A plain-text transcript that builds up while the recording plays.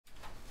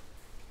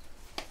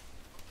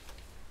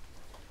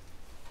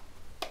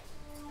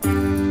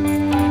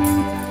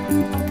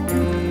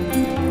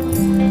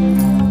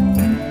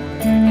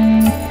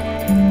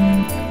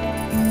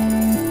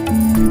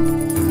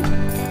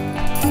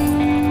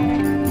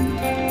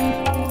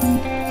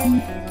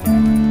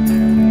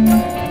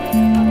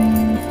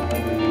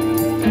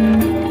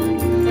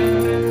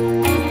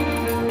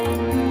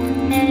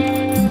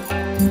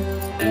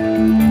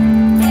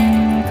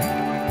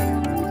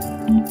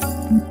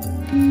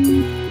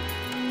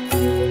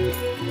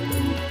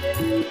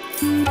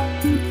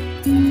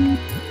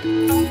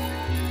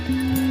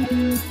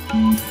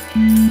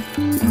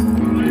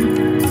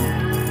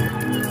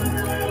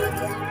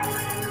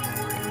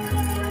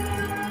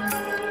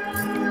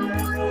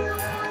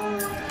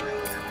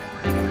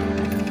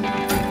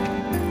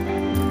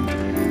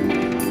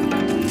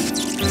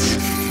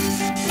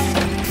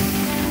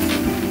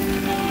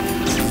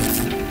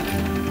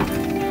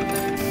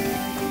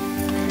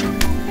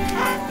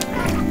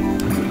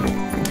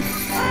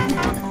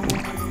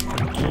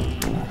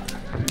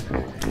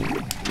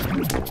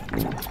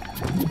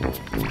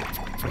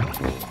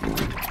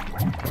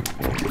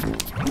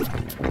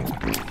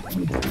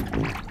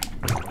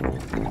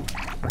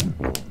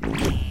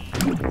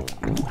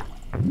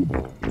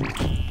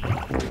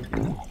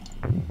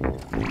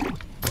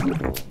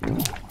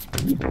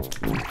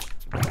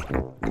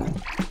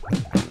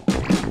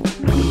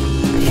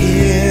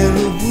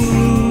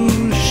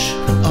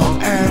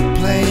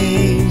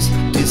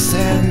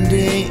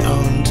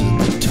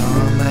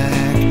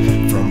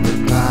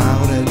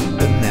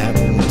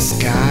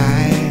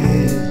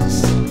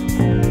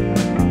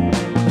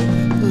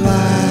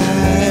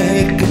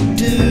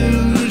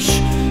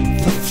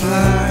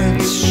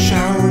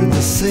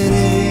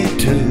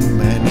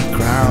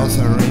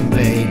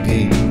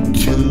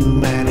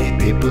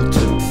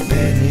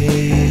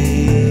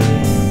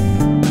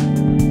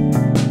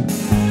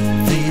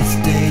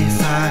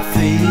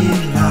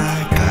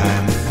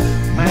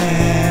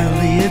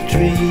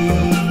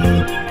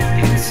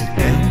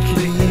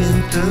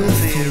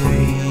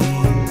interfering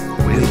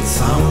with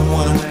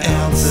someone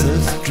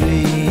else's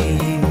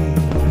dream.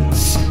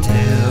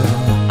 Still,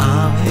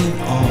 I'm in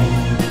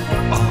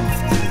awe of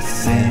the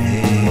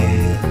city.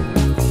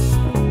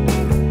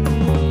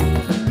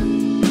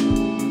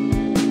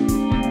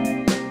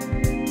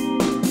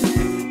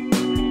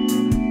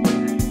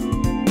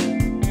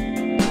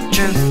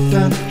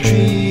 Chestnut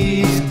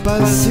trees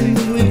buzzing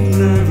with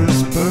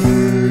nervous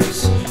birds,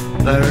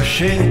 their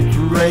shade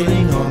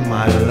raining on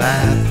my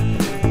lap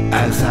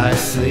as I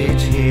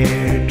sit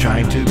here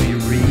trying to be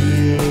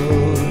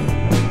real.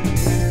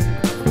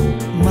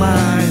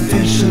 My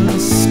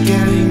vision's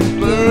getting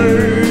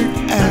blurred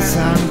as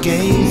I'm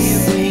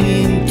gazing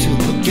into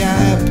the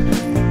gap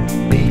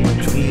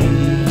between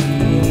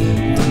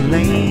the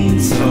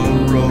lanes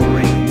of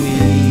roaring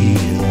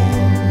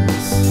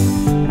wheels.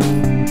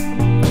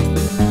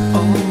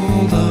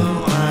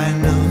 Although I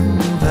know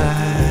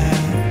that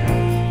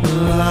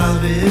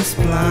love is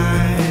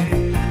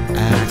blind,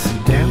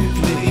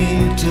 accidentally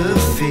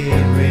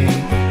interfering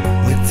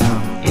with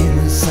some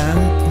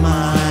innocent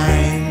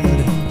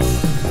mind.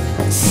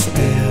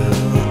 Still,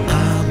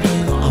 I'm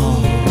in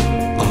awe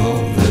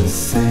of the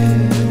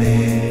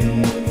city.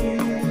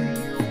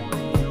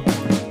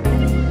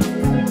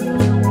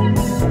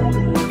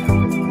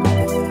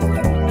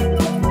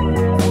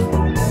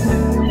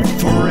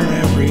 For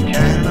every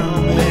can of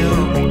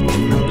milk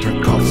in a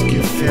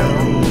Tarkovsky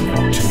film,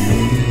 to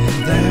me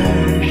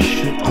there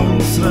should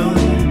also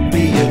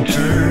be a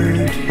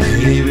turd.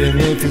 Even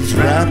if it's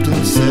wrapped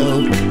in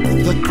silk,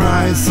 the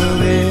cries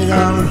of it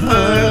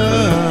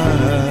unheard.